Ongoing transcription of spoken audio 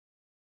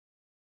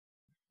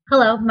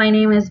Hello, my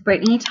name is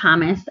Brittney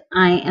Thomas.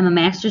 I am a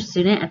master's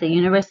student at the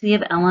University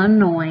of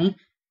Illinois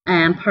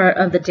and part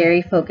of the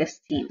Dairy Focus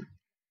team.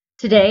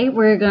 Today,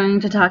 we're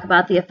going to talk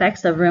about the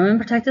effects of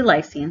rumen-protected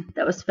lysine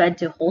that was fed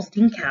to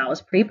Holstein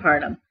cows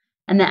prepartum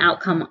and the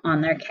outcome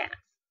on their calves.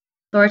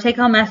 So our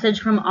take-home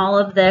message from all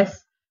of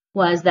this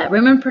was that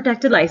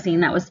rumen-protected lysine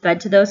that was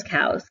fed to those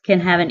cows can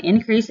have an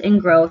increase in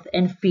growth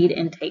and feed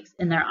intakes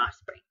in their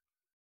offspring.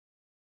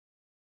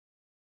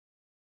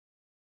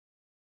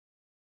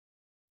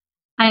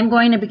 I am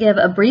going to give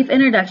a brief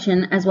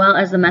introduction as well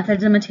as the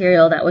methods and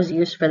material that was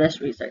used for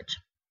this research.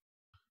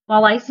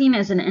 While lysine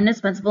is an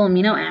indispensable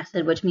amino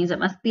acid, which means it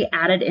must be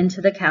added into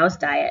the cow's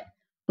diet,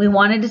 we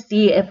wanted to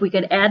see if we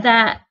could add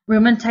that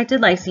rumen-protected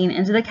lysine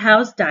into the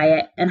cow's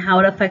diet and how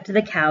it affected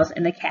the cows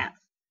and the calves.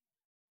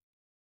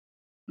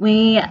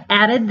 We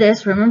added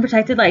this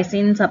rumen-protected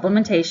lysine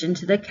supplementation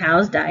to the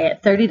cow's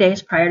diet 30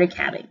 days prior to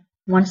calving.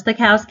 Once the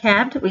cows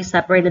calved, we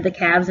separated the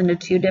calves into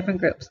two different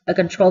groups, a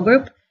control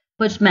group,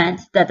 which meant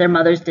that their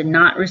mothers did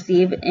not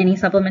receive any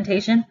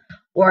supplementation,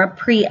 or a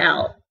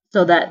pre-L,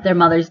 so that their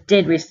mothers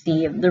did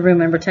receive the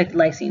rumen-protected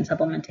lysine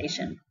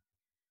supplementation.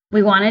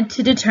 We wanted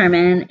to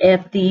determine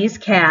if these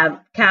cows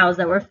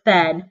that were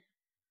fed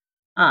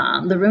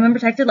the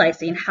rumen-protected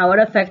lysine, how it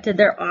affected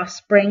their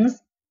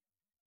offspring's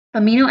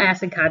amino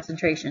acid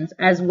concentrations,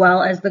 as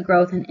well as the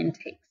growth and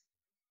intakes.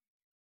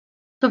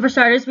 So for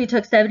starters, we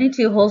took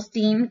 72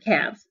 Holstein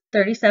calves,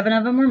 37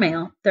 of them were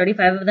male,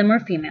 35 of them were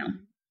female,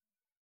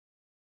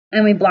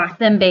 and we blocked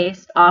them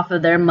based off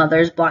of their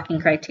mother's blocking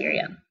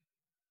criteria.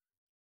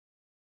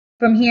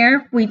 From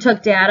here, we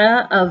took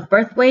data of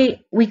birth weight,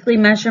 weekly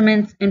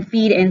measurements, and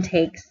feed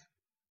intakes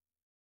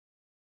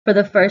for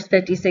the first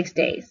 56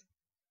 days.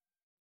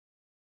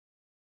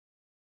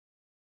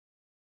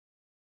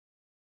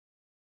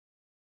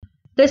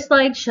 This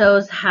slide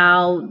shows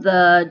how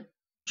the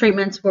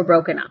treatments were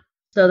broken up.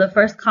 So the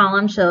first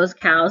column shows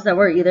cows that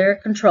were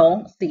either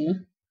control, C,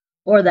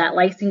 or that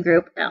lysine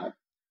group, L.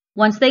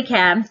 Once they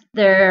calved,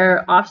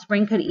 their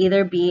offspring could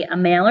either be a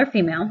male or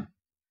female,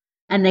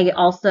 and they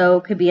also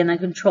could be in the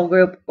control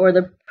group or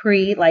the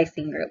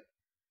pre-lysine group.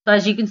 So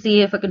as you can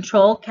see, if a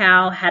control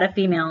cow had a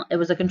female, it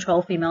was a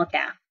control female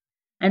calf,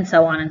 and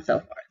so on and so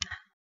forth.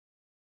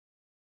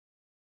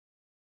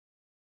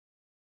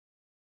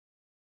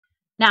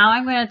 Now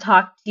I'm going to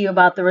talk to you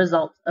about the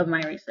results of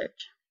my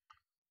research.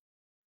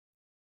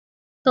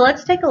 So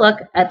let's take a look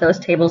at those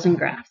tables and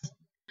graphs.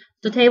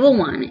 So table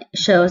 1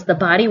 shows the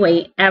body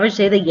weight, average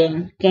daily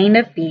gain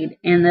of feed,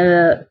 and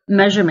the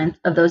measurement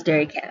of those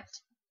dairy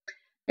calves.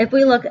 If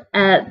we look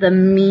at the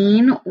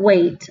mean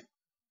weight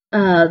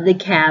of the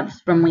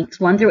calves from weeks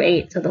 1 through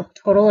 8, so the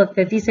total of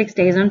 56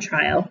 days on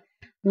trial,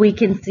 we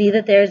can see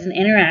that there's an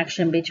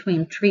interaction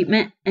between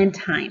treatment and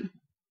time.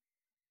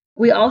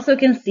 We also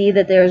can see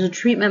that there is a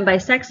treatment by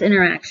sex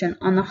interaction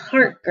on the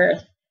heart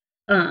girth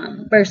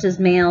versus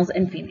males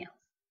and females.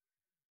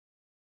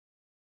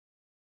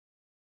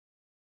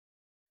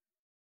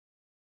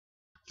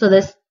 So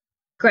this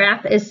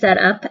graph is set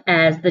up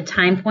as the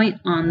time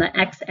point on the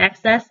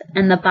x-axis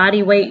and the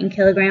body weight in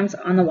kilograms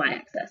on the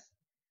y-axis.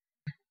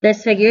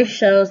 This figure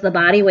shows the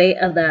body weight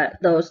of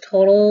those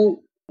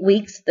total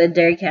weeks the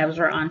dairy calves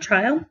were on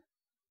trial.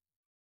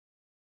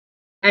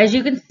 As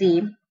you can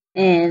see,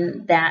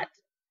 in that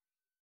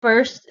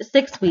first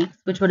 6 weeks,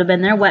 which would have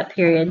been their wet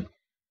period,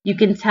 you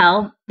can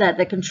tell that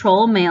the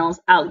control males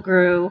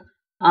outgrew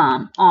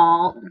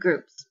all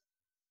groups.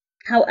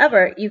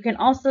 However, you can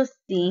also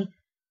see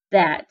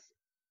that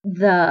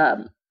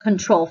the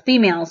control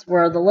females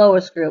were the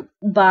lowest group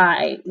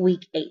by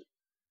week 8.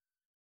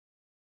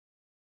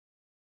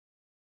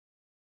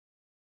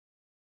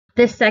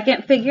 This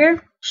second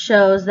figure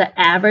shows the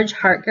average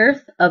heart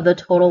girth of the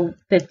total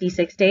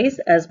 56 days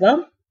as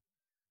well.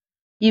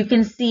 You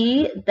can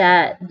see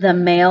that the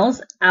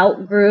males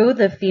outgrew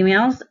the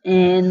females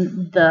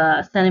in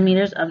the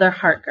centimeters of their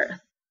heart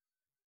girth.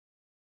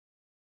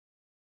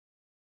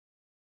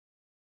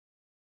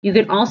 You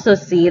can also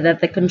see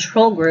that the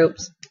control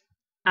groups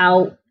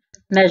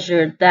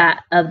out-measured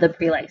that of the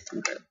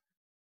pre-lysine group.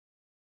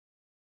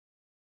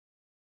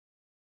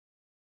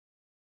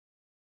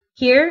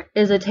 Here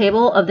is a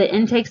table of the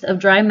intakes of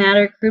dry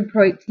matter, crude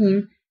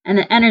protein, and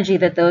the energy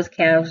that those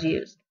calves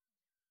used.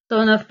 So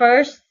in the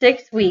first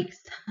 6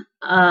 weeks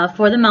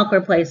for the milk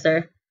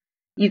replacer,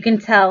 you can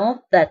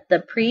tell that the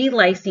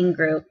pre-lysine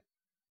group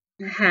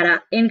had an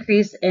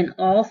increase in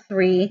all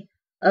 3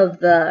 of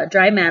the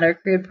dry matter,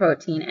 crude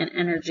protein, and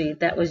energy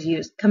that was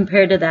used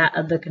compared to that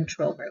of the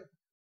control group.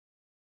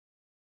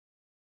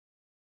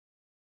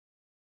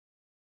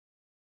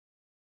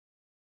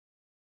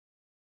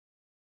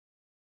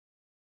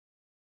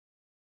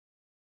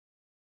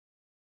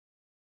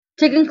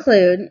 To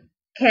conclude,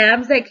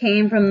 calves that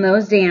came from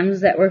those dams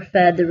that were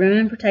fed the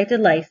rumen-protected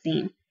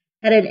lysine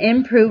had an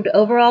improved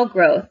overall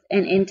growth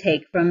and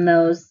intake from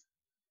those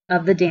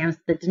of the dams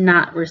that did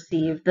not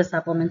receive the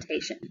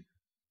supplementation.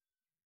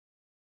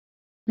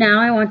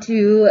 Now I want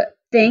to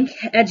thank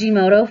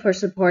Ejimoto for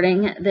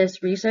supporting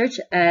this research,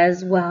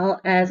 as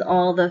well as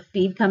all the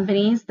feed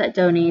companies that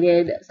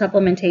donated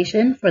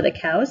supplementation for the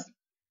cows.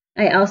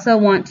 I also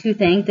want to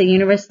thank the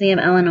University of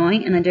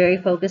Illinois and the Dairy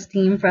Focus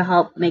team for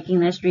help making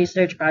this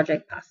research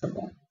project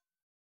possible.